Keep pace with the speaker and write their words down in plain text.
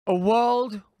A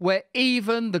world where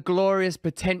even the glorious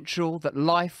potential that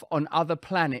life on other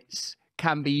planets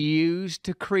can be used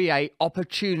to create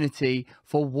opportunity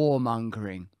for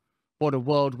warmongering. What a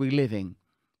world we live in.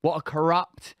 What a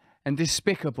corrupt and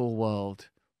despicable world.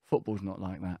 Football's not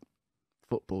like that.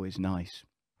 Football is nice.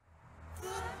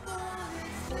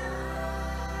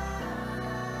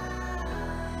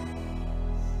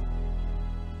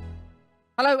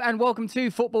 Hello and welcome to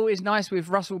Football is Nice with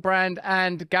Russell Brand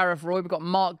and Gareth Roy. We've got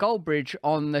Mark Goldbridge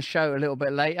on the show a little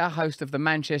bit later, host of the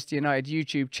Manchester United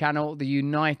YouTube channel, The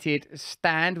United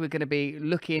Stand. We're going to be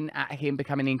looking at him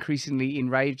becoming increasingly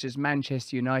enraged as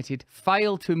Manchester United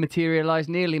fail to materialise,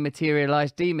 nearly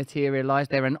materialise, dematerialise.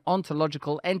 They're an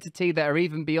ontological entity that are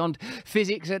even beyond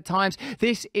physics at times.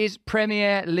 This is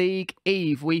Premier League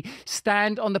Eve. We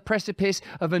stand on the precipice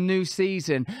of a new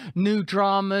season. New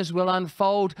dramas will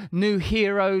unfold, new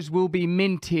heroes will be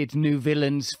minted, new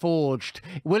villains forged.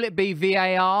 Will it be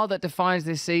VAR that defines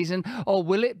this season, or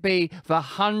will it be the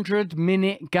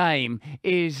 100-minute game?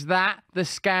 Is that the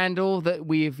scandal that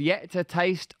we have yet to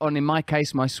taste on, in my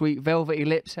case, my sweet velvety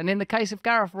lips, and in the case of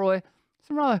Gareth Roy,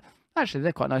 some rather... Actually,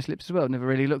 they're quite nice lips as well. Never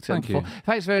really looked at them before.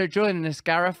 Thanks for joining us,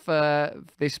 Gareth, for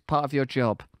this part of your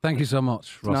job. Thank you so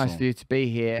much, Russell. It's nice for you to be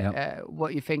here. Yep.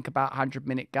 What you think about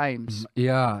 100-minute games?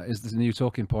 Yeah, is this a new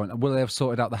talking point? Will they have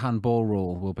sorted out the handball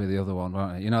rule? Will be the other one,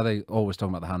 won't it? You know, they always talk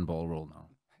about the handball rule now.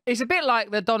 It's a bit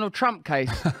like the Donald Trump case.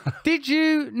 Did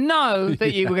you know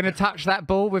that you were going to touch that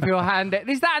ball with your hand?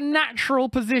 Is that a natural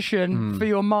position for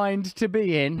your mind to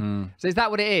be in? So is that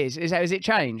what it is? Has it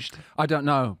changed? I don't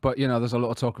know, but you know, there's a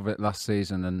lot of talk of it last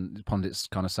season, and pundits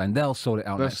kind of saying they'll sort it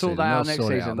out next season. They'll sort it out next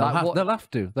season. They'll have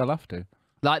to. They'll have to.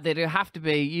 Like, there'd have to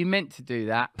be, you meant to do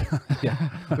that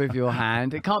with your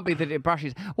hand. It can't be that it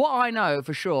brushes. What I know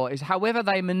for sure is however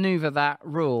they manoeuvre that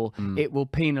rule, it will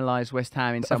penalise West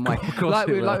Ham in some way. Like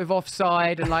with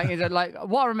offside. And like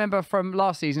what I remember from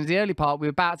last season is the early part, we were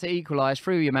about to equalise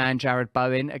through your man, Jared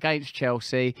Bowen, against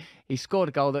Chelsea. He scored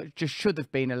a goal that just should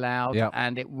have been allowed,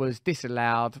 and it was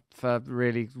disallowed for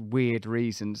really weird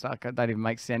reasons. Like, it don't even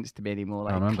make sense to me anymore.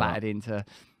 Like, clattered into...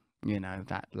 You know,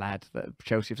 that lad that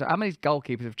Chelsea... How many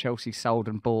goalkeepers have Chelsea sold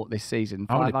and bought this season?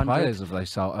 How many players have they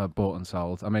bought and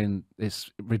sold? I mean,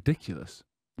 it's ridiculous.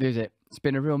 Is it? It's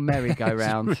been a real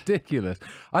merry-go-round. It's ridiculous.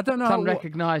 I don't know. It's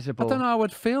unrecognisable. I don't know how I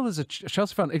would feel as a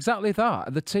Chelsea fan. Exactly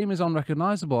that. The team is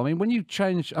unrecognisable. I mean, when you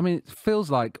change... I mean, it feels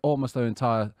like almost their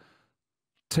entire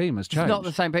team has changed. It's not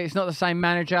the same. It's not the same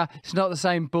manager. It's not the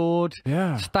same board.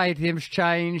 Yeah. Stadium's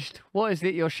changed. What is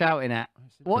it you're shouting at?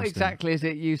 What exactly is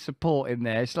it you support in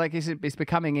there? It's like it's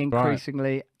becoming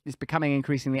increasingly... Right. It's becoming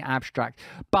increasingly abstract.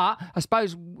 But I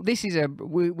suppose this is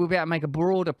we'll be able to make a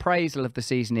broad appraisal of the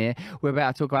season here. We're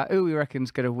about to talk about who we reckon's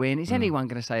going to win. Is anyone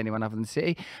going to say anyone other than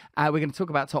City? We're going to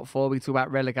talk about top four. We can talk about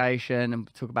relegation and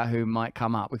talk about who might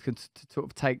come up. We could sort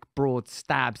of take broad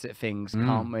stabs at things,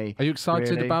 can't we? Are you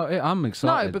excited about it? I'm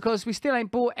excited. No, because we still ain't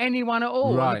bought anyone at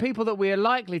all. Right. And the people that we are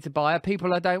likely to buy are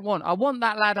people I don't want. I want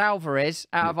that lad Alvarez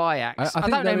out of Ajax. I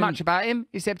don't know much about him,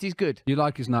 except he's good. You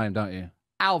like his name, don't you?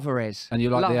 Alvarez. And you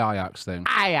like the Ajax thing?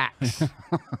 Ajax.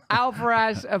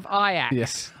 Alvarez of Ajax.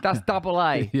 Yes. That's double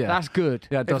A. Yeah. That's good.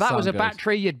 Yeah, if that was a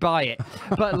battery, you'd buy it.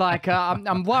 But like,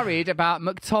 I'm worried about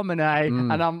McTominay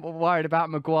and I'm worried about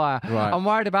Maguire. Right. I'm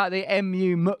worried about the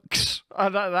MU Mux.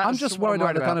 I'm just worried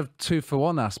about the kind of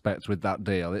 2-for-1 aspect with that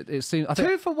deal. It seems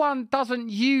 2-for-1 doesn't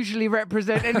usually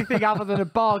represent anything other than a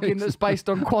bargain that's based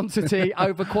on quantity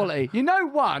over quality. You know,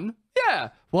 one. Yeah.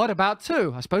 What about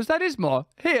two? I suppose that is more.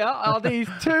 Here are these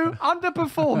two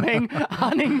underperforming,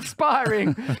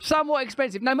 uninspiring, somewhat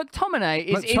expensive. No, McTominay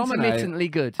is intermittently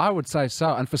good. I would say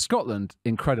so. And for Scotland,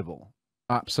 incredible.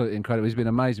 Absolutely incredible. He's been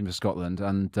amazing for Scotland.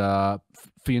 And for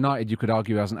United, you could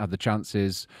argue he hasn't had the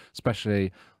chances,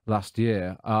 especially last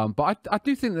year. But I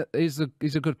do think that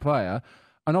he's a good player.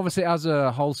 And obviously, as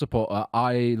a Hull supporter,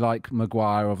 I like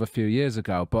Maguire of a few years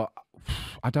ago. But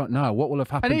I don't know what will have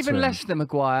happened. And even Leicester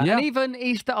Maguire, and even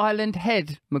Easter Island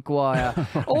Head Maguire.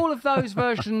 All of those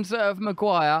versions of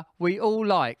Maguire we all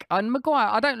like. And Maguire,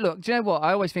 I don't look. Do you know what?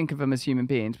 I always think of them as human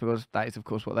beings because that is, of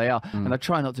course, what they are. And I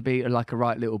try not to be like a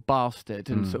right little bastard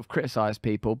and sort of criticise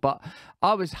people. But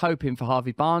I was hoping for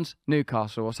Harvey Barnes,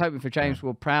 Newcastle. I was hoping for James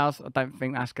Ward-Prowse. I don't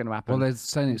think that's going to happen. Well, they're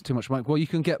saying it's too much money. Well, you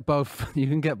can get both. You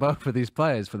can get both of these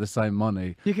players for the same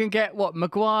money. You can get what,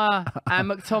 Maguire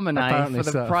and McTominay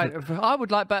for the price. I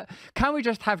would like, but can we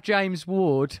just have James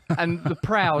Ward and the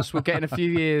Prowse will get in a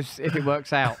few years if it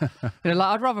works out? You know, like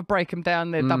I'd rather break them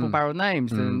down their double-barrel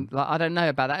names than like I don't know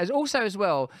about that. As also as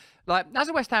well, Like, as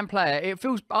a West Ham player, it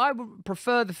feels I would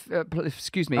prefer the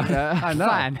excuse me I know.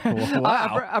 fan.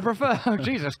 Wow. I prefer oh,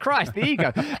 Jesus Christ, the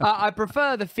ego. I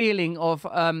prefer the feeling of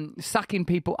sucking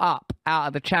people up out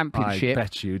of the Championship. I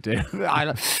bet you do.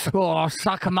 Oh,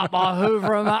 suck them up, I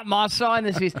hoover them up my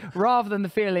sinuses, rather than the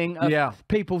feeling of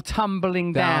people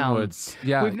tumbling Downwards.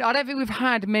 down. Yeah. I don't think we've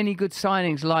had many good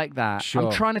signings like that. Sure.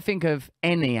 I'm trying to think of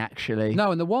any, actually.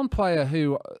 No, and the one player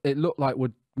who it looked like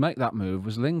would make that move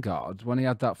was Lingard when he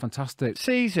had that fantastic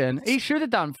season. He should have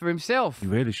done for himself. He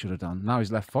really should have done. Now he's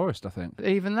left Forest, I think.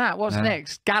 Even that. What's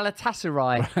next?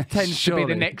 Galatasaray tends to be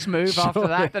the next move after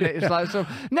that. And it's like sort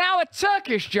of, now a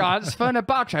Turkish giant's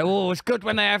Fenerbahce. Oh, it's good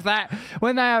when they have that.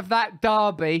 When they have that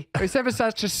derby, it's ever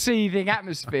such a seething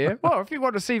atmosphere. Well, if you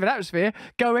want a seething atmosphere,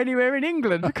 go anywhere in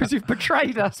England because you've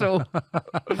betrayed us all.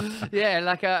 Yeah,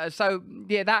 like so.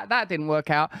 Yeah, that didn't work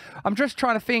out. I'm just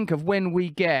trying to think of when we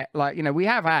get like we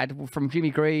have had from Jimmy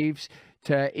Greaves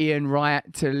to Ian Wright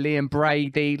to Liam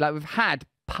Brady, like we've had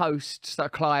post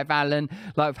Clive Allen,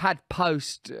 like we've had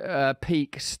post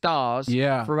peak stars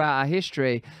throughout our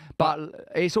history, but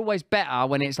it's always better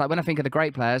when it's like when I think of the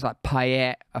great players like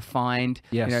Payet, a find,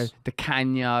 Di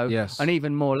Canio, and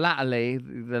even more latterly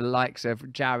the likes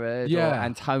of Jared or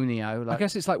Antonio. Like, I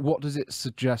guess it's like, what does it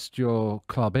suggest your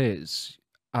club is?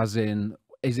 As in,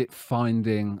 is it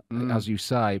finding, as you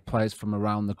say, players from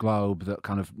around the globe that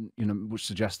kind of, which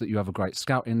suggests that you have a great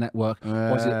scouting network?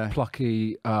 Or is it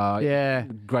plucky,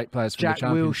 great players from Jack the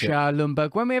Championship? Wilshere,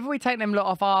 Lundberg. Whenever we take them lot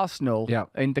off Arsenal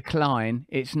in decline,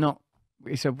 it's not.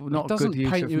 It's not a good use of money. It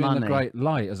doesn't paint you in a great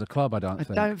light as a club, I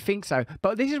don't think so.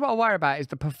 But this is what I worry about, is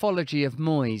the pathology of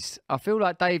Moyes. I feel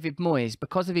like David Moyes,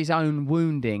 because of his own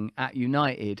wounding at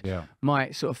United,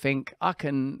 might sort of think, I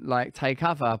can like take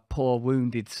other poor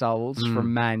wounded souls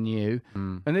from Man U.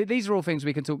 And these are all things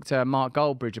we can talk to Mark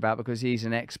Goldbridge about, because he's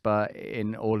an expert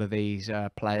in all of these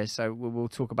players. So we'll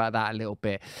talk about that a little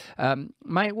bit.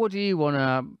 Mate, what do you want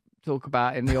to talk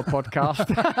about in your podcast?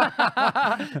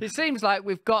 It seems like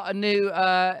we've got a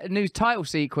new title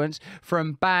sequence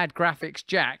from Bad Graphics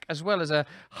Jack, as well as a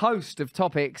host of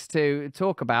topics to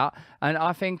talk about. And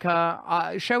I think,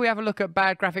 shall we have a look at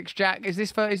Bad Graphics Jack? Is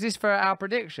this for our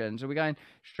predictions? Are we going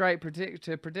straight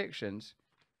to predictions?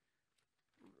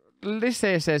 This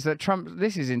here says that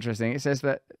this is interesting. It says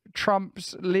that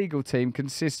Trump's legal team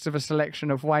consists of a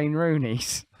selection of Wayne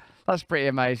Rooneys. That's pretty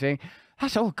amazing.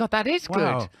 Oh God, that is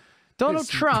good. Donald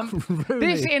Trump,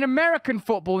 this in American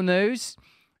football news,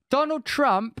 Donald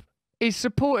Trump is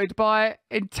supported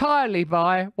entirely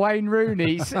by Wayne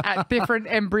Rooney's at different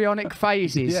embryonic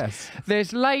phases. Yes.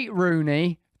 There's late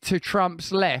Rooney to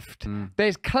Trump's left.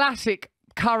 There's classic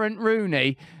current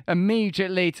Rooney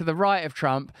immediately to the right of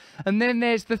Trump. And then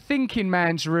there's the thinking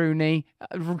man's Rooney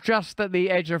just at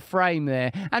the edge of frame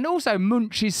there. And also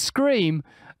Munch's scream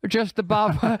just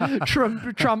above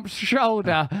Trump's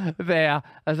shoulder there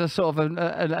as a sort of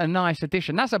a nice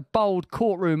addition. That's a bold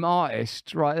courtroom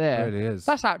artist right there. It really is.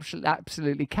 That's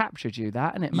absolutely captured you,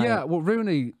 that, isn't it, mate? Yeah, well,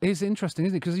 Rooney is interesting,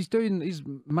 isn't he? Because he's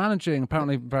managing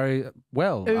apparently very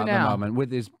well at the moment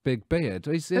with his big beard.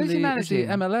 Is he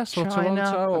MLS or China,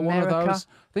 Toronto or America? one of those?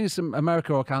 I think it's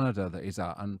America or Canada that he's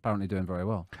at, and apparently doing very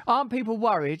well. Aren't people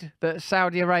worried that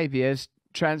Saudi Arabia's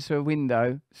transfer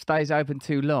window stays open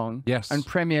too long, and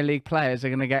Premier League players are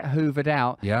going to get hoovered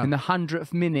out in the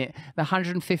 100th minute, the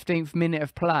 115th minute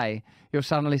of play? You'll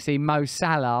suddenly see Mo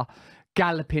Salah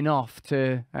galloping off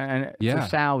to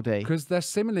Saudi. Because they're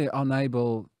similarly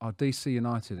unable, DC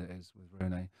United it is with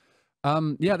Rooney.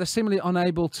 They're similarly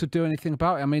unable to do anything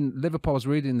about it. I mean, Liverpool was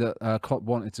reading that Klopp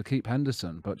wanted to keep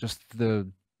Henderson, but just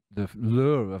the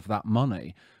lure of that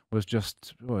money was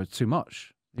just too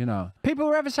much. People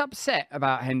were ever so upset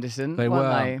about Henderson. They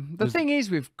were. The thing is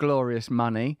with glorious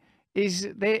money is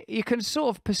that you can sort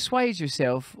of persuade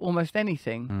yourself almost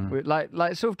anything.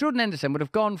 Like sort of Jordan Henderson would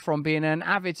have gone from being an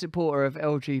avid supporter of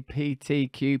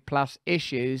LGBTQ plus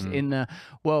issues in the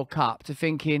World Cup to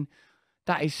thinking,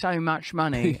 that is so much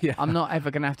money. I'm not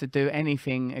ever going to have to do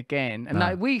anything again. And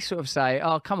like we sort of say,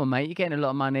 oh, come on, mate, you're getting a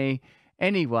lot of money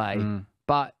anyway.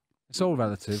 But it's all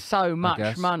relative. So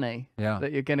much money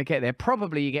that you're going to get there.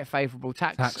 Probably you get favourable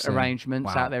tax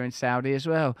arrangements out there in Saudi as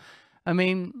well. I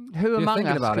mean, who among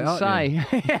us can say?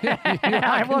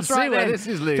 What's right there? This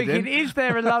is leading. Thinking, is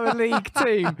there a lower league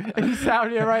team in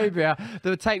Saudi Arabia that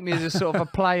would take me as a sort of a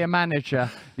player manager?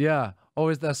 Yeah. Or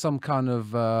is there some kind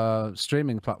of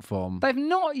streaming platform? They've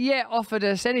not yet offered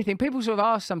us anything. People sort of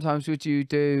ask sometimes, would you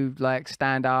do like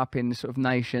stand up in sort of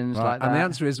nations like that? And the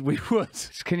answer is we would.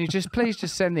 Can you just please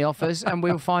just send the offers and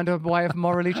we'll find a way of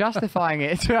morally justifying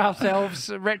it to ourselves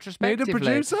retrospectively. Need a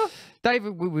producer?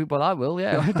 David, well, I will,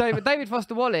 yeah. David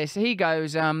Foster Wallace, he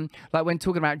goes, like when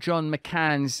talking about John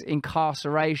McCain's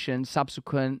incarceration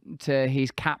subsequent to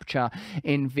his capture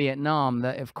in Vietnam,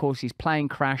 that of course his plane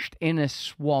crashed in a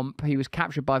swamp. He was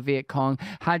captured by Viet Cong,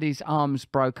 had his arms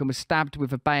broken, was stabbed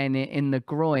with a bayonet in the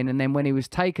groin, and then when he was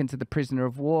taken to the prisoner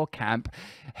of war camp,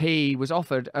 he was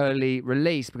offered early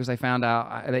release because they found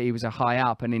out that he was a high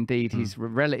up, and indeed his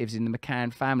relatives in the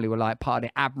McCain family were like part of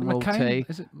the Admiralty. McCain?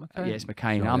 Is it McCain? Yeah, it's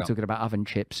McCain. Sure, I'm yeah. talking about oven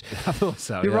chips. I thought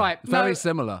so. You're yeah. right. Very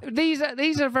similar. These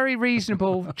are very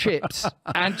reasonable chips,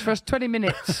 and for 20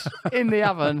 minutes in the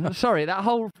oven. Sorry, that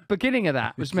whole beginning of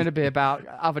that was meant to be about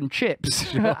oven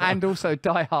chips and also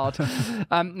Die Hard.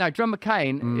 No, John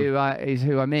McCain, is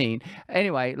who I mean.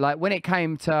 Anyway, like when it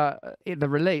came to the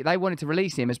release, they wanted to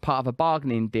release him as part of a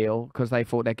bargaining deal because they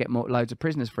thought they'd get loads of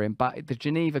prisoners for him. But the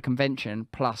Geneva Convention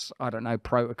plus I don't know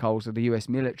protocols of the U.S.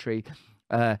 military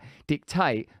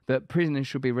dictate that prisoners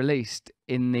should be released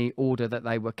in the order that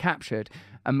they were captured,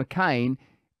 and McCain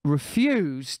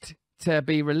refused to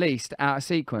be released out of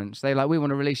sequence. They're like, we want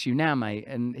to release you now, mate,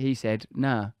 and he said,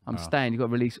 no, I'm staying. You've got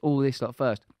to release all this lot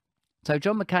first. So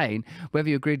John McCain, whether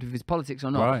you agreed with his politics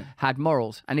or not, had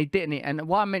morals, and he didn't. And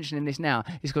why I'm mentioning this now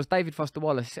is because David Foster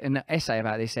Wallace, in an essay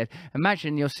about this, said,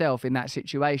 imagine yourself in that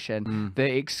situation, the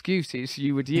excuses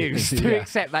you would use to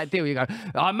accept that deal. You go,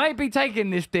 I may be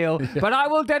taking this deal, but I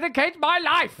will dedicate my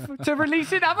life to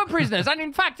releasing other prisoners. And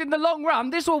in fact, in the long run,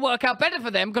 this will work out better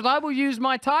for them because I will use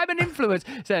my time and influence.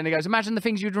 So then he goes, imagine the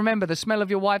things you'd remember, the smell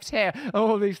of your wife's hair,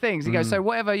 all these things. He goes, so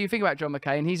whatever you think about John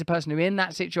McCain, he's a person who in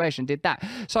that situation did that.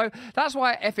 So that's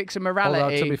why ethics and morality.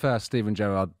 Although, to be fair, Stephen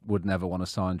Gerrard would never want to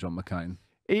sign John McCain.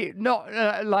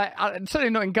 Certainly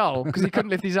not in goal because he couldn't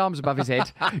lift his arms above his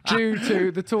head due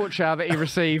to the torture that he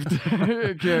received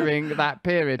during that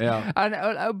period. Yeah.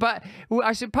 And but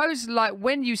I suppose like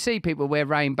when you see people wear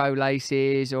rainbow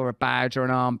laces or a badge or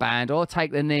an armband or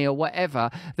take the knee or whatever,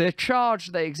 the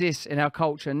charge that exists in our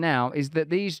culture now is that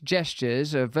these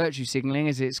gestures of virtue signalling,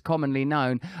 as it's commonly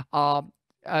known, are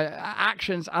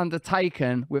actions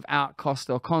undertaken without cost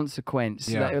or consequence.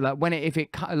 Like when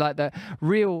like the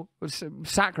real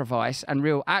sacrifice and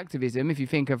real activism, if you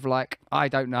think of like, I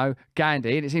don't know,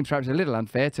 Gandhi, and it seems perhaps a little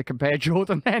unfair to compare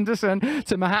Jordan Henderson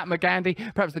to Mahatma Gandhi,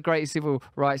 perhaps the greatest civil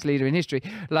rights leader in history,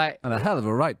 like, and a hell of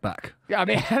a right back. I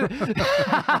mean,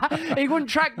 he wouldn't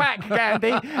track back,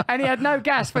 Gandhi, and he had no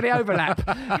gas for the overlap.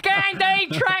 Gandhi,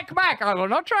 track back. I will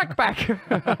not track back.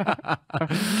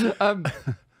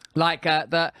 Like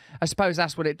that, I suppose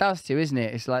that's what it does to you, isn't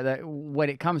it? It's like that when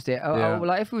it comes to it.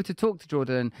 Like if we were to talk to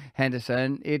Jordan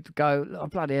Henderson, it'd go, oh,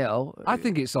 bloody hell. I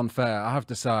think it's unfair, I have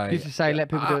to say. You to say let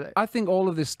people do it. I think all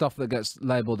of this stuff that gets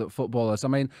labelled at footballers. I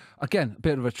mean, again, a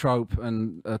bit of a trope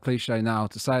and a cliche now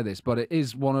to say this, but it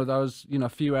is one of those,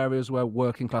 few areas where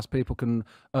working class people can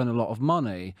earn a lot of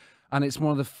money, and it's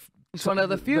one of the. It's one of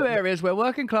the few areas where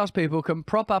working class people can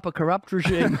prop up a corrupt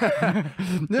regime.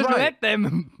 Just let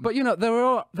them. But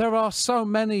there are so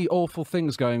many awful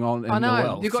things going on in the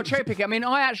world. You've got to cherry pick it. I mean,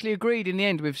 I actually agreed in the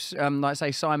end with, like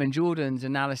say, Simon Jordan's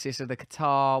analysis of the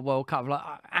Qatar World Cup. Like,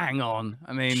 hang on.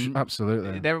 I mean,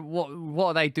 absolutely. What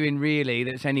are they doing really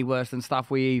that's any worse than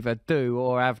stuff we either do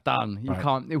or have done? You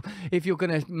can't. If you're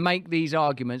going to make these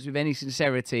arguments with any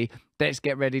sincerity, let's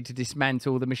get ready to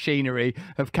dismantle the machinery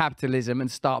of capitalism and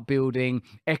start building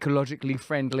ecologically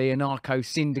friendly,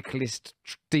 anarcho-syndicalist,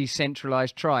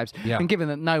 decentralised tribes. Yeah. And given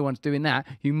that no one's doing that,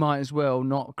 you might as well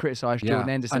not criticise Jordan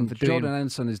Henderson for doing. Jordan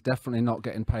Henderson is definitely not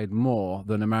getting paid more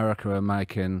than America are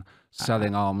making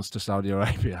selling arms to Saudi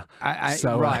Arabia.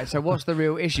 So what's the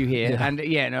real issue here?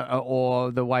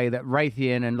 Or the way that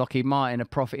Raytheon and Lockheed Martin are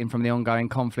profiting from the ongoing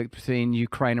conflict between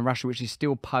Ukraine and Russia, which is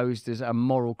still posed as a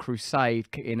moral crusade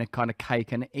in a kind of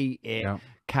cake and eat it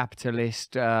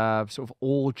capitalist sort of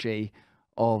orgy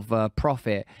of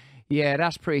profit. Yeah,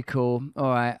 that's pretty cool. All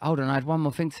right, hold on. I had one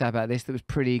more thing to say about this that was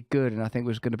pretty good, and I think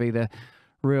was going to be the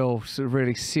real sort of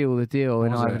really seal the deal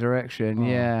in either direction.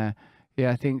 Oh. Yeah,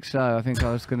 I think so. I think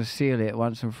I was going to seal it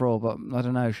once and for all, but I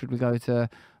don't know. Should we go to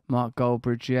Mark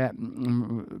Goldbridge yet?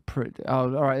 All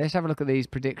right. Let's have a look at these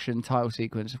prediction title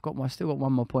sequence. I've still got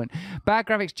one more point. Bad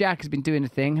Graphics Jack has been doing a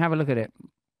thing. Have a look at it.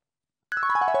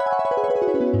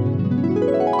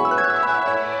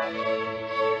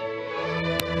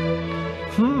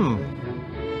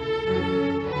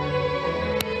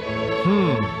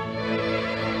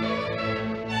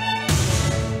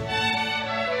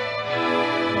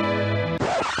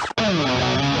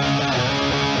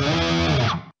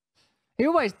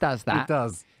 always does that. He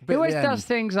does. He always does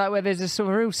things like where there's a sort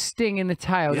of real sting in the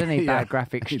tail, doesn't he? Bad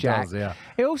graphics, he Jack. does, yeah.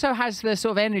 He also has the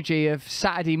sort of energy of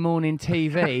Saturday morning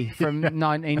TV from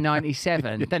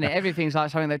 1997, doesn't it? Everything's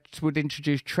like something that would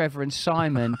introduce Trevor and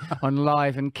Simon on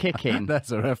Live and Kicking.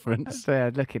 That's a reference.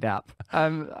 So, look it up.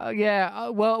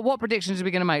 Well, what predictions are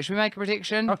we going to make? Should we make a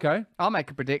prediction? Okay. I'll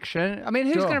make a prediction. I mean,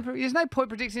 who's Sure. going to... There's no point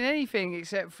predicting anything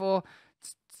except for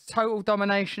total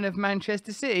domination of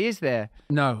Manchester City, is there?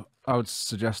 No, I would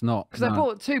suggest not. Because they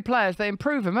bought 2 players, they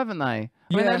improve them, haven't they?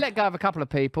 I mean, they let go of a couple of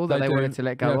people that they wanted to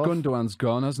let go of. Gundogan's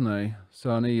gone, hasn't he?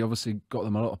 So, and he obviously got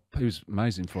them a lot of... He was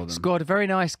amazing for them. Scored a very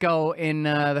nice goal in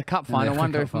the cup final. I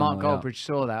wonder if Mark final, Goldbridge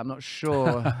saw that. I'm not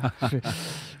sure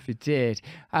if he did.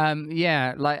 And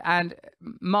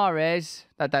Mahrez,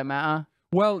 that don't matter.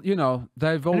 Well, you know,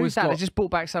 they've always got... They just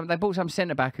bought back some... They bought some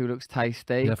centre-back who looks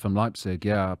tasty. Yeah, from Leipzig,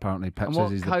 yeah, apparently. Pep And says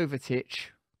what, he's Kovacic?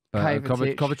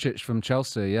 Kovacic from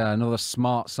Chelsea, yeah, another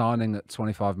smart signing at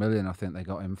 25 million. I think they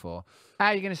got him for. How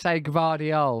are you going to say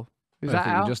Gvardiol? Is that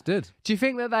how? We just did. Do you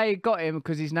think that they got him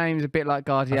because his name's a bit like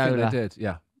Guardiola? I think they did,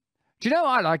 yeah. Do you know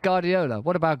I like Guardiola?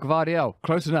 What about Gvardiol?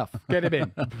 Close enough. Get him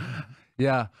in.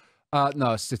 Yeah.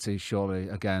 No, City, surely,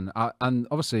 again. And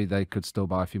obviously they could still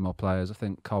buy a few more players. I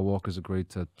think Kyle Walker's agreed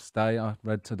to stay, I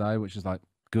read today, which is like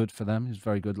good for them. He was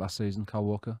very good last season, Kyle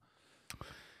Walker.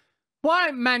 Why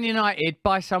don't Man United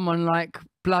buy someone like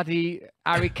bloody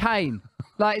Harry Kane?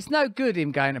 Like, it's no good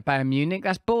him going to Bayern Munich.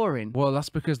 That's boring. Well, that's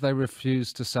because they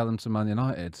refused to sell him to Man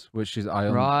United, which is, I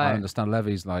understand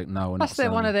Levy's like, no, we're not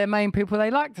selling. One of their main people they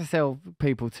like to sell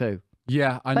people to.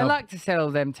 Yeah, I know. They like to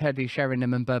sell them Teddy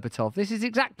Sheringham and Berbatov. This is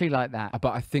exactly like that.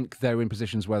 But I think they're in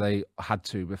positions where they had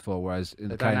to before, whereas in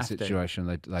the Kane situation,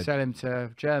 they sell him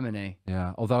to Germany.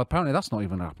 Yeah, although apparently that's not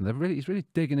even happened. He's really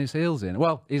digging his heels in.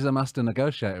 Well, he's a master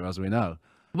negotiator, as we know.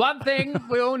 One thing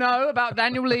we all know about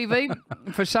Daniel Levy,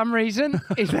 for some reason,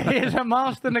 is that he is a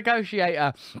master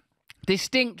negotiator,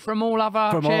 distinct from all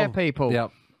other people. Yeah.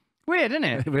 Weird, isn't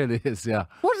it? It really is, yeah.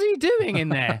 What is he doing in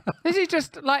there? Is he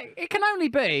just like, it can only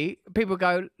be, people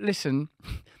go, listen,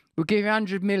 we'll give you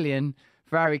 100 million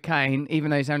for Harry Kane,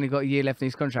 even though he's only got a year left in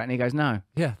his contract, and he goes, no.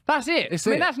 Yeah. That's it.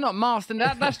 That's not master,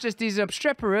 that's just his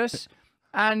obstreperous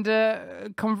and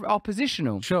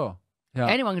oppositional. Sure. Yeah.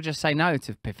 Anyone can just say no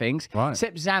to things, right.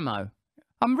 except Zammo.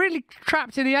 I'm really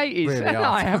trapped in the 80s. Really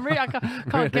I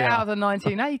can't really get out of the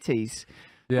 1980s.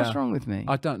 Yeah. What's wrong with me?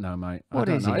 I don't know, mate. What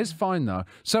is it? It's fine, though.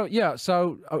 So, yeah,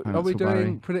 are we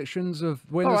doing predictions of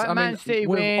winners? All right, Man City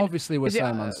win. Obviously, we're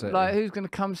saying Man City. Like, who's going to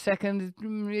come second?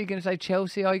 Are you going to say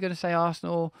Chelsea? Are you going to say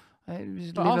Arsenal?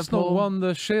 Arsenal won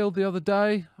the Shield the other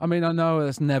day. I mean, I know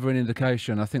that's never an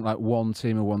indication. I think like one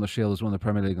team who won the Shield has won the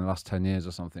Premier League in the last 10 years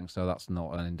or something. So that's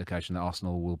not an indication that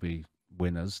Arsenal will be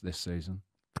winners this season.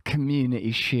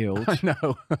 Community Shield. I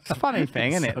know. It's a funny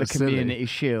thing, isn't it? The Community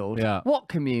Shield. Yeah. What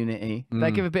community? They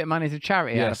give a bit of money to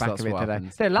charity out the back of it today.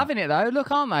 Happens. They're loving it though.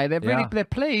 Look, aren't they? They're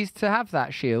pleased to have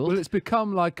that shield. Well, it's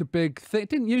become like a big thing. It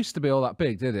didn't used to be all that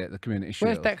big, did it? The Community Shield.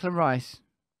 Where's Declan Rice?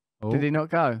 Oh. Did he not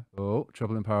go? Oh,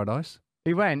 Trouble in Paradise.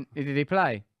 He went. Did he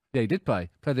play? Yeah, he did play.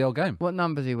 Played the whole game. What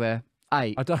number does he wear?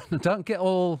 8. I don't get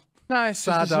all. No, it's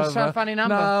sad just a funny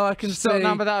number. No, I can see. It's a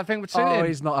number that I think would suit him. Oh,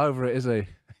 he's not over it, is he?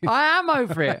 I am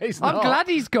over it. I'm glad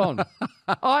he's gone.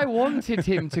 I wanted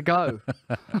him to go.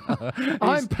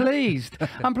 I'm pleased.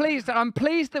 I'm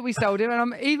pleased that we sold him, and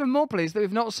I'm even more pleased that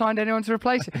we've not signed anyone to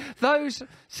replace him. Those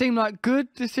seem like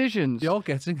good decisions. You're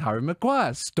getting Harry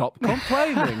Maguire. Stop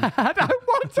complaining. I don't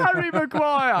want Harry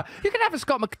Maguire. You can have a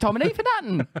Scott McTominay for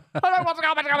nothing. I don't want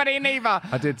Scott McTominay neither.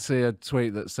 I did see a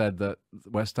tweet that said that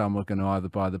West Ham were going to either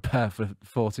buy the pair for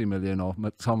 40 million or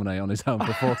McTominay on his own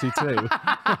for 42.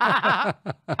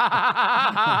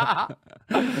 I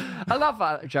love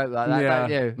that joke like that, Yeah.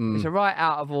 don't you? It's a right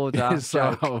out of order It's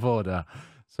so joke. out of order.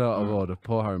 So out of order.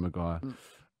 Poor Harry Maguire.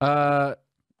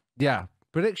 Yeah.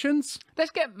 Predictions?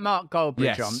 Let's get Mark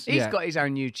Goldbridge on. He's got his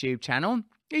own YouTube channel.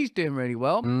 He's doing really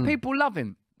well. People love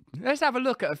him. Let's have a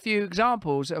look at a few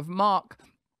examples of Mark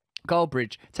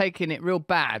Goldbridge taking it real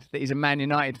bad that he's a Man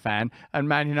United fan, and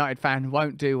Man United fan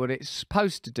won't do what it's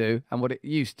supposed to do and what it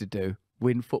used to do,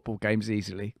 win football games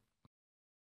easily.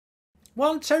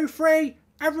 1, 2, 3,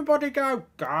 everybody go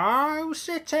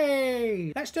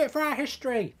City! Let's do it for our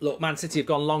history. Look, Man City have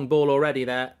gone long ball already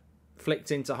there. Flicked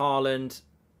into Haaland.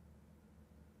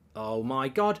 Oh my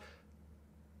God.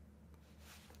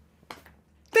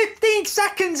 15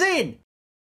 seconds in!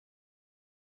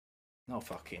 Oh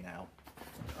fucking hell.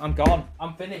 I'm gone.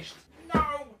 I'm finished. No!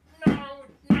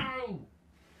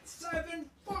 7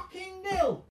 fucking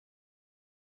 0!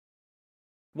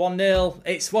 1-0.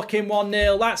 It's fucking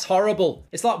 1-0. That's horrible.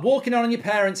 It's like walking on your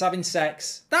parents having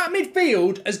sex. That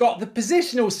midfield has got the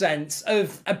positional sense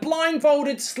of a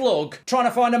blindfolded slug trying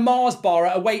to find a Mars bar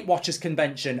at a Weight Watchers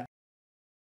convention.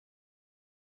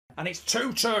 And it's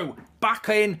 2-2. Back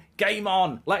in. Game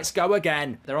on. Let's go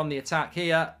again. They're on the attack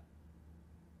here.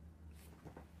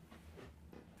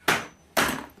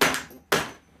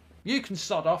 You can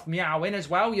sod off meowing as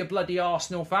well, you bloody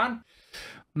Arsenal fan.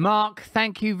 Mark,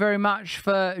 thank you very much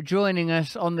for joining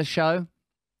us on the show.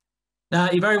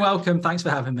 You're very welcome. Thanks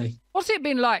for having me. What's it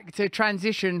been like to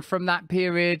transition from that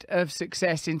period of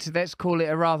success into, let's call it,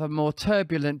 a rather more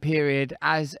turbulent period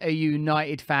as a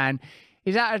United fan?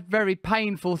 Is that a very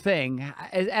painful thing?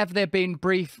 Have there been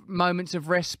brief moments of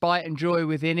respite and joy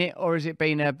within it, or has it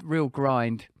been a real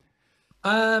grind?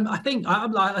 I think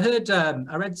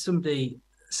I read somebody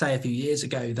say a few years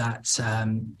ago that,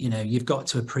 you've got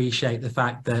to appreciate the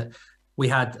fact that we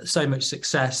had so much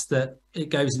success that it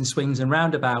goes in swings and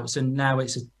roundabouts. And now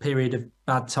it's a period of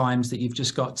bad times that you've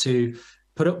just got to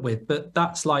put up with. But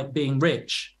that's like being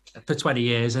rich for 20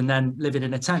 years and then living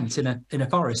in a tent in a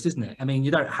forest, isn't it? I mean,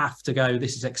 you don't have to go,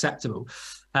 this is acceptable.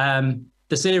 The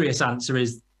serious answer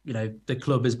is, the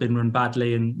club has been run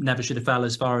badly and never should have fell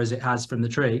as far as it has from the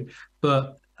tree.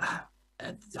 But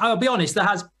I'll be honest,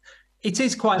 it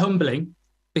is quite humbling,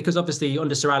 because obviously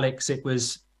under Sir Alex, it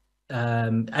was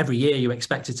every year you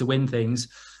expected to win things.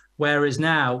 Whereas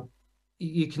now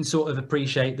you can sort of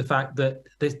appreciate the fact that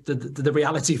the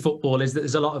reality of football is that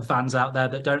there's a lot of fans out there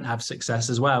that don't have success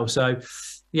as well. So,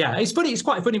 yeah, it's funny. It's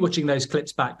quite funny watching those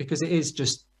clips back, because it is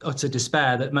just utter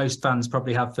despair that most fans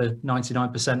probably have for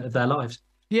 99% of their lives.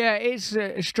 Yeah, it's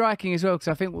striking as well, because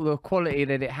I think the quality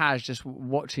that it has, just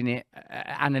watching it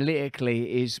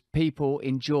analytically, is people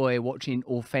enjoy watching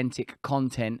authentic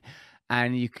content,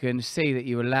 and you can see that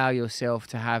you allow yourself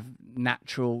to have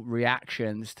natural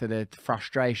reactions to the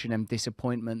frustration and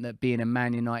disappointment that being a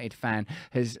Man United fan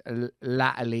has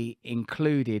latterly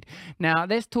included. Now,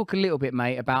 let's talk a little bit,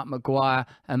 mate, about Maguire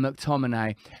and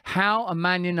McTominay. How are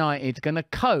Man United going to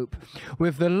cope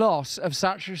with the loss of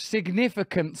such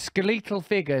significant skeletal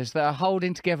figures that are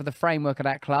holding together the framework of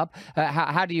that club?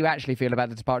 How do you actually feel about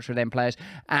the departure of them players?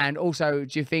 And also,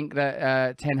 do you think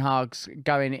that Ten Hag's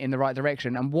going in the right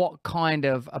direction? And what kind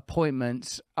of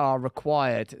appointments are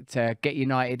required to get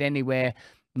United anywhere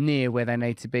near where they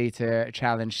need to be to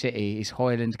challenge City? Is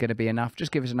Højlund going to be enough?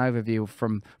 Just give us an overview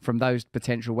from those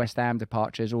potential West Ham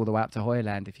departures all the way up to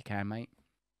Højlund, if you can, mate.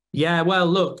 Yeah, well,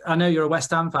 look, I know you're a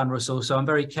West Ham fan, Russell, so I'm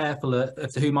very careful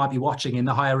of who might be watching in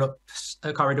the higher up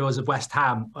corridors of West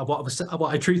Ham of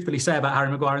what I truthfully say about Harry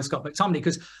Maguire and Scott McTominay,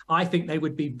 because I think they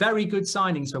would be very good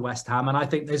signings for West Ham, and I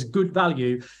think there's good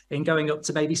value in going up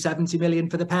to maybe 70 million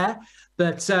for the pair.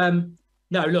 But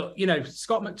no, look,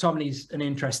 Scott McTominay's an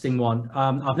interesting one.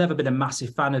 I've never been a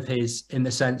massive fan of his, in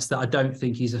the sense that I don't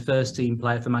think he's a first team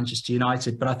player for Manchester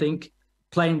United, but I think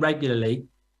playing regularly,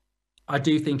 I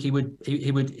do think he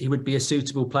would be a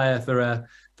suitable player for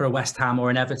a West Ham or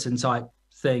an Everton type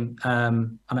thing.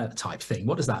 Type thing.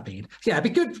 What does that mean? Yeah, it'd be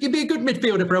good. You'd be a good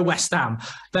midfielder for a West Ham.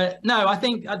 But no, I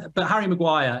think. But Harry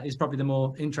Maguire is probably the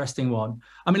more interesting one.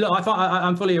 I mean, look,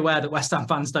 I'm fully aware that West Ham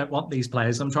fans don't want these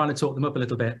players. I'm trying to talk them up a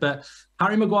little bit. But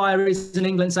Harry Maguire is an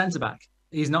England centre back.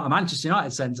 He's not a Manchester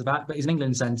United centre back, but he's an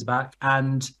England centre back.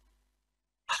 And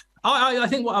I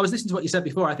think I was listening to what you said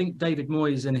before. I think David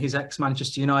Moyes and his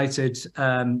ex-Manchester United,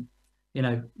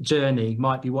 journey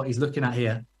might be what he's looking at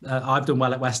here. I've done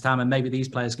well at West Ham, and maybe these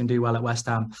players can do well at West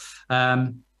Ham.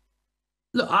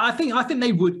 Look, I think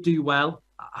they would do well.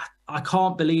 I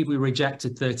can't believe we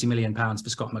rejected £30 million for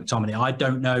Scott McTominay. I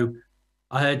don't know.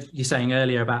 I heard you saying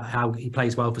earlier about how he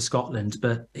plays well for Scotland,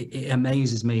 but it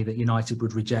amazes me that United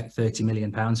would reject £30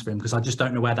 million for him, because I just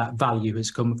don't know where that value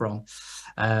has come from.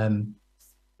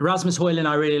 Rasmus Højlund,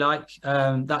 I really like.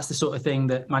 That's the sort of thing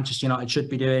that Manchester United should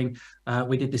be doing.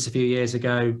 We did this a few years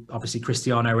ago. Obviously,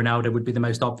 Cristiano Ronaldo would be the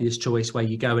most obvious choice, where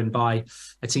you go and buy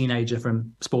a teenager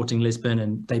from Sporting Lisbon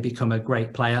and they become a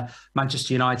great player.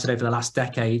 Manchester United, over the last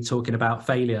decade, talking about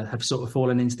failure, have sort of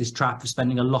fallen into this trap of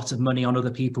spending a lot of money on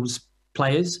other people's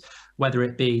players, whether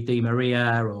it be Di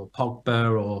Maria or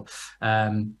Pogba or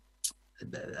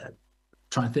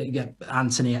trying to think,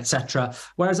 Anthony, etc.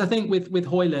 Whereas I think with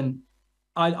Højlund,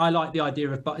 I like the idea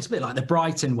of, but it's a bit like the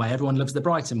Brighton way. Everyone loves the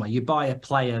Brighton way. You buy a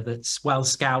player that's well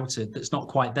scouted, that's not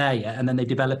quite there yet, and then they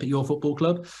develop at your football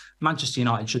club. Manchester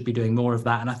United should be doing more of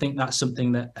that. And I think that's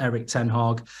something that Erik Ten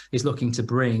Hag is looking to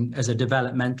bring as a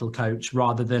developmental coach,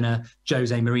 rather than a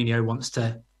Jose Mourinho wants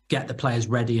to get the players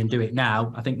ready and do it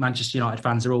now. I think Manchester United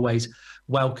fans are always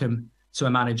welcome to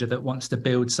a manager that wants to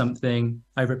build something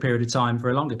over a period of time for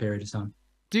a longer period of time.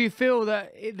 Do you feel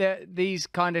that these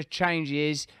kind of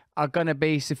changes are going to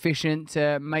be sufficient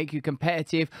to make you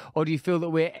competitive, or do you feel that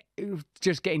we're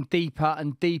just getting deeper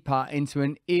and deeper into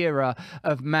an era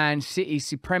of Man City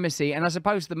supremacy? And I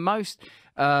suppose the most,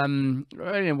 in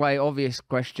a way, obvious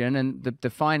question and the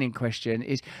defining question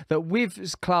is that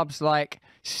with clubs like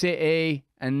City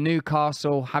and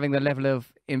Newcastle having the level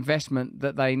of investment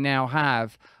that they now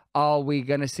have, are we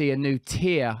going to see a new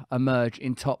tier emerge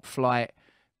in top flight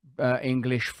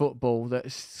English football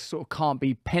that sort of can't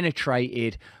be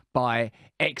penetrated by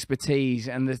expertise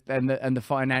and the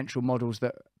financial models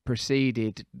that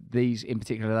preceded these, in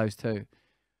particular those two?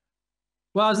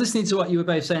 Well, I was listening to what you were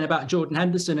both saying about Jordan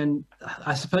Henderson, and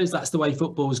I suppose that's the way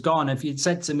football's gone. If you'd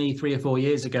said to me 3 or 4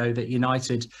 years ago that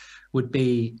United would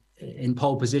be in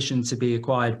pole position to be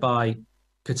acquired by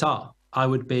Qatar, I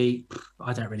would be,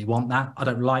 I don't really want that. I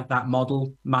don't like that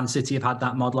model. Man City have had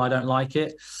that model. I don't like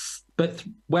it. But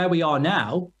where we are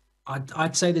now,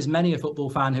 I'd say there's many a football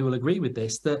fan who will agree with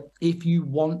this, that if you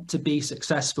want to be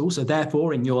successful, so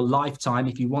therefore in your lifetime,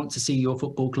 if you want to see your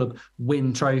football club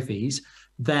win trophies,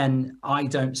 then I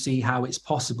don't see how it's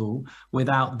possible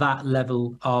without that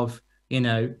level of,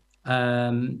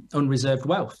 unreserved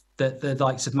wealth that the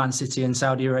likes of Man City and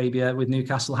Saudi Arabia with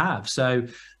Newcastle have. So,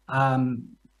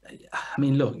 I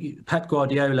mean, look, Pep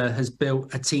Guardiola has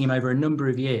built a team over a number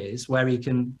of years where he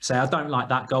can say, I don't like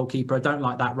that goalkeeper, I don't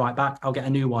like that right back, I'll get a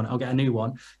new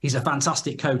one. He's a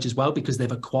fantastic coach as well, because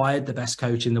they've acquired the best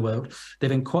coach in the world.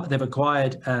 They've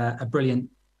acquired a brilliant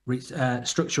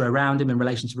structure around him in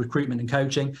relation to recruitment and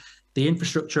coaching. The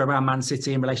infrastructure around Man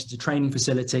City in relation to training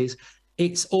facilities,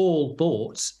 it's all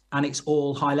bought and it's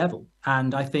all high level.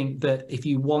 And I think that if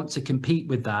you want to compete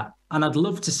with that, and I'd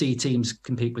love to see teams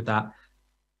compete with that,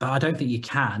 but I don't think you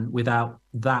can without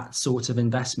that sort of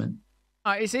investment.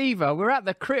 It's either, we're at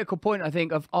the critical point, I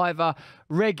think, of either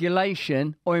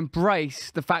regulation or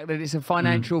embrace the fact that it's a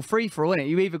financial free-for-all, isn't it?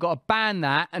 You either got to ban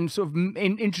that and sort of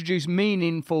introduce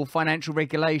meaningful financial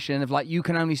regulation of, like, you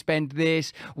can only spend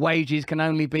this, wages can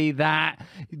only be that,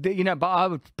 but I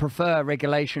would prefer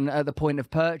regulation at the point of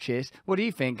purchase. What do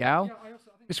you think, Gal?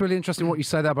 It's really interesting what you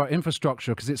say there about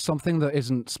infrastructure, because it's something that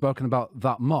isn't spoken about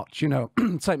that much.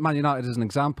 Take Man United as an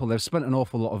example. They've spent an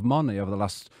awful lot of money over the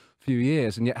last few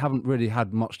years and yet haven't really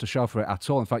had much to show for it at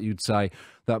all. In fact, you'd say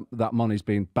that that money's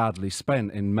been badly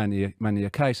spent in many a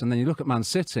case. And then you look at Man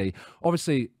City,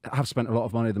 obviously have spent a lot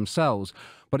of money themselves,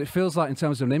 but it feels like in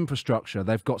terms of an infrastructure,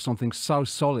 they've got something so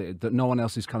solid that no one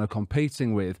else is kind of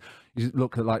competing with. You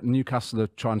look at, like, Newcastle are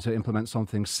trying to implement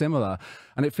something similar,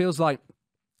 and it feels like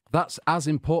that's as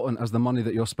important as the money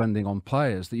that you're spending on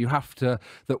players, that you have to,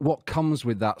 that what comes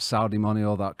with that Saudi money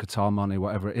or that Qatar money,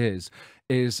 whatever it is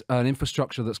an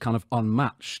infrastructure that's kind of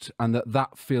unmatched, and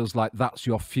that feels like that's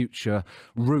your future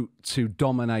route to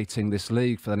dominating this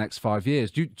league for the next 5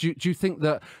 years. Do you think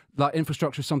that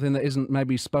infrastructure is something that isn't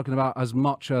maybe spoken about as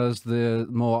much as the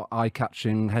more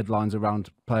eye-catching headlines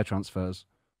around player transfers?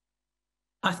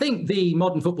 I think the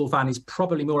modern football fan is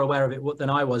probably more aware of it than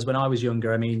I was when I was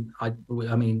younger. I mean,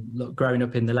 look, growing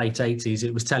up in the late 80s,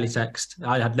 it was teletext.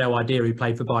 I had no idea who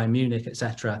played for Bayern Munich,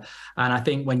 etc. And I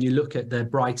think when you look at the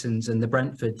Brightons and the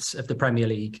Brentfords of the Premier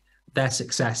League, their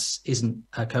success isn't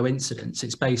a coincidence.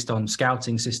 It's based on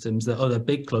scouting systems that other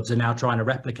big clubs are now trying to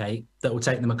replicate that will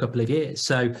take them a couple of years.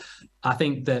 So I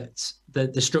think that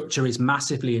the structure is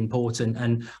massively important.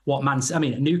 And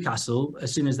Newcastle,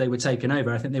 as soon as they were taken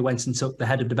over, I think they went and took the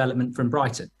head of development from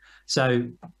Brighton. So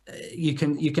you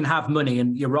can have money,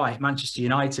 and you're right, Manchester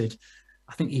United,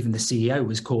 I think even the CEO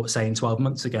was caught saying 12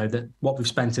 months ago that what we've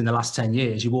spent in the last 10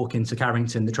 years, you walk into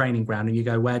Carrington, the training ground, and you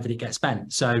go, where did it get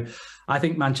spent? So I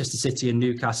think Manchester City and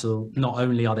Newcastle, not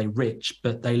only are they rich,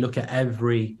 but they look at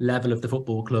every level of the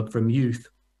football club, from youth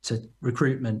to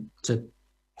recruitment to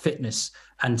fitness,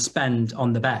 and spend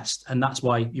on the best. And that's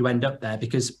why you end up there,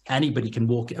 because anybody can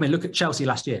walk. I mean, look at Chelsea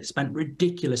last year, spent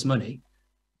ridiculous money.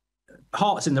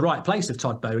 Heart's in the right place of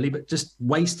Todd Bowley, but just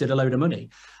wasted a load of money,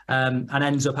 and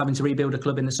ends up having to rebuild a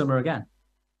club in the summer again.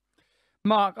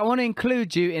 Mark, I want to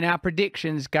include you in our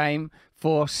predictions game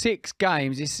for 6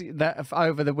 games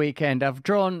over the weekend. I've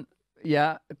drawn,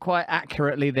 quite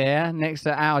accurately there next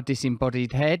to our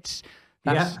disembodied heads.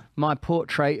 That's my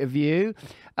portrait of you.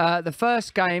 The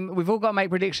first game, we've all got to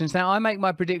make predictions. Now, I make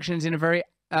my predictions in a very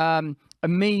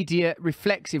immediate,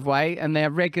 reflexive way, and they're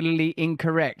regularly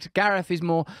incorrect. Gareth is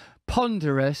more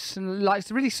ponderous and likes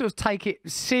to really sort of take it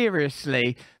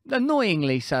seriously,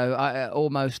 annoyingly so,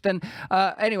 almost. And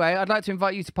anyway, I'd like to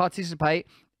invite you to participate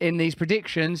in these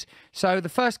predictions. So the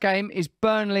first game is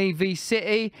Burnley v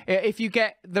City. If you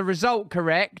get the result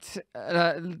correct,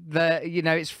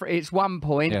 it's 1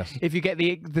 point. Yes. If you get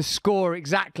the score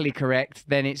exactly correct,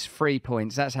 then it's 3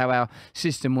 points. That's how our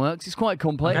system works. It's quite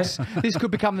complex. Okay. This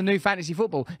could become the new fantasy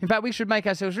football. In fact, we should make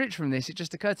ourselves rich from this. It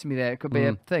just occurred to me there. It could be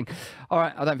a thing. All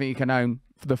right, I don't think you can own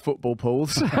the football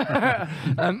pools.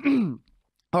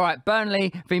 All right,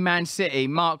 Burnley v Man City.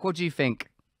 Mark, what do you think?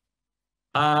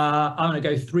 I'm going to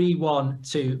go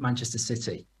 3-1 to Manchester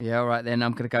City. Yeah, all right then.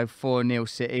 I'm going to go 4-0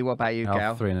 City. What about you,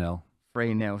 Gal? 3-0.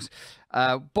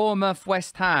 3-0. Bournemouth,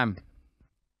 West Ham.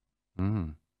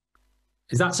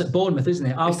 Is that's at Bournemouth, isn't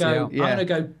it? I'm Yeah. going to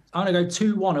go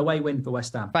 2-1 away win for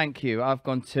West Ham. Thank you. I've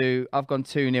gone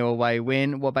 2-0 away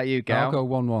win. What about you, Gal? I'll go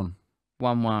 1-1.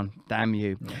 1-1. Damn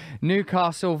you.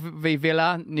 Newcastle v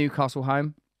Villa. Newcastle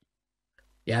home.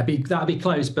 Yeah, that'll be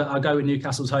close, but I'll go with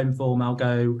Newcastle's home form. I'll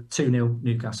go 2-0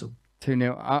 Newcastle.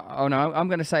 2-0. Oh no, I'm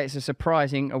going to say it's a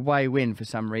surprising away win for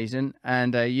some reason.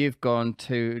 And you've gone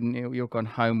 2-0. You've gone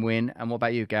home win. And what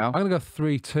about you, Gal? I'm going to go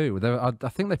 3-2. I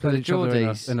think they played each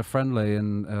other in a friendly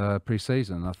in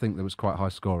pre-season. I think there was quite high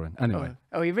scoring. Anyway.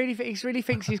 Oh, he really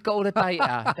thinks he's got all the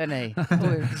data, doesn't he?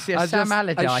 Sam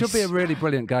Allardyce. It should be a really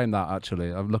brilliant game, that,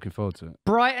 actually. I'm looking forward to it.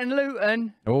 Brighton,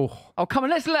 Luton. Oh, Come on,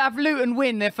 let's have Luton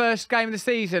win their first game of the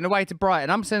season away to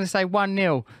Brighton. I'm just going to say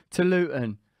 1-0 to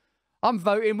Luton. I'm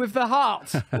voting with the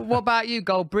heart. What about you,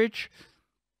 Goldbridge?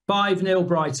 5-0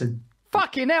 Brighton.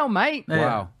 Fucking hell, mate.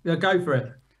 wow. Yeah, go for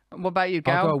it. What about you,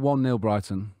 Gal? I'll go 1-0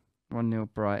 Brighton. 1-0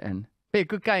 Brighton. Be a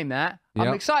good game, that. Yep.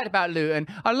 I'm excited about Luton.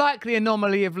 I like the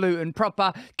anomaly of Luton.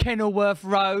 Proper Kenilworth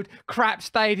Road, crap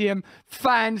stadium,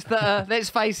 fans that are, let's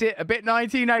face it, a bit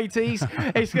 1980s.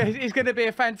 It's going to be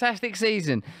a fantastic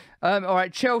season. All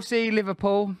right, Chelsea,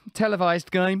 Liverpool,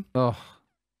 televised game. Oh,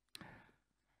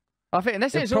 I think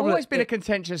it's always been a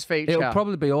contentious feature. It'll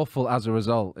probably be awful as a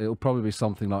result. It'll probably be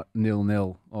something like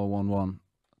 0-0 or 1-1.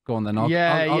 Go on then. I'll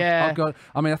go.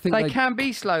 I mean, I think they can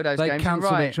be slow, those games. They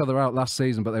cancelled right. each other out last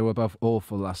season, but they were both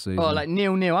awful last season. Oh, like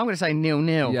 0-0. I'm going to say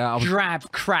 0-0. Yeah, drab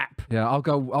crap. Yeah, I'll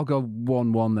go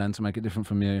 1-1 then to make it different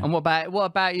from you. And what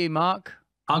about you, Mark?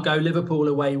 I'll go Liverpool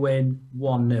away win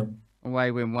 1-0.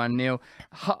 Away win 1-0.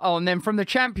 Oh, and then from the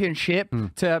Championship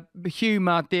to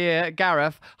humour, dear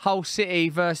Gareth, Hull City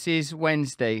versus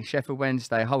Wednesday, Sheffield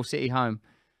Wednesday, Hull City home.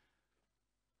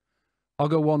 I'll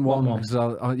go 1-1.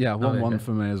 1-1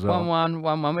 for me as well.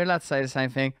 1-1. We're allowed to say the same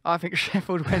thing. I think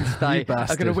Sheffield Wednesday are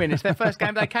going to win. It's their first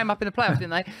game. They came up in the playoffs, didn't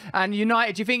they? And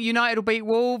United, do you think United will beat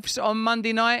Wolves on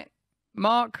Monday night,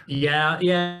 Mark? Yeah.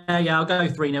 I'll go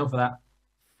 3-0 for that.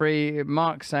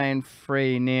 Mark saying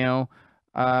 3-0.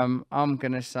 I'm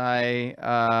going to say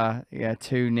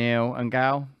 2-0. And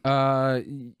Gal?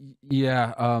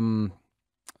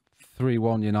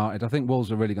 3-1 United. I think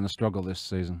Wolves are really going to struggle this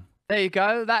season. There you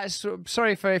go. That's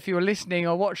sorry for if you were listening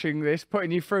or watching this, putting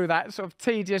you through that sort of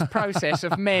tedious process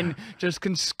of men just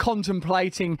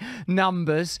contemplating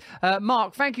numbers.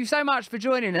 Mark, thank you so much for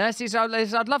joining us.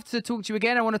 I'd love to talk to you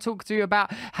again. I want to talk to you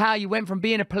about how you went from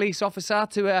being a police officer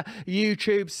to a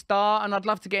YouTube star, and I'd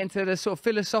love to get into the sort of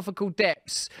philosophical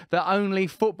depths that only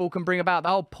football can bring about. The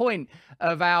whole point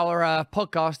of our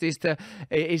podcast is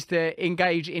to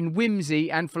engage in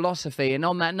whimsy and philosophy. And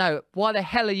on that note, why the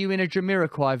hell are you in a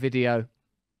Jamiroquai video?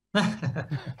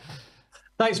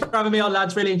 Thanks for having me on,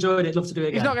 lads. Really enjoyed it. Love to do it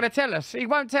again. He's not going to tell us. He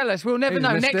won't tell us. We'll never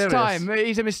know. Mysterious. Next time.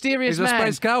 He's a mysterious man. He's a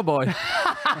space cowboy.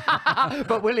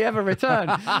 But will he ever return?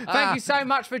 Thank you so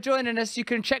much for joining us. You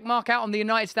can check Mark out on the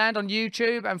United Stand on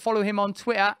YouTube and follow him on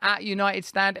Twitter at United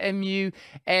Stand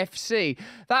MUFC.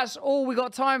 That's all we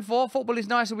got time for. Football is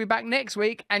Nice will be back next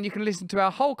week, and you can listen to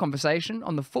our whole conversation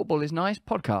on the Football is Nice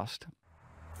podcast.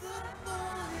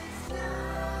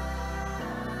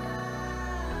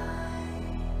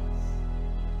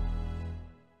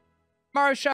 Tomorrow's show.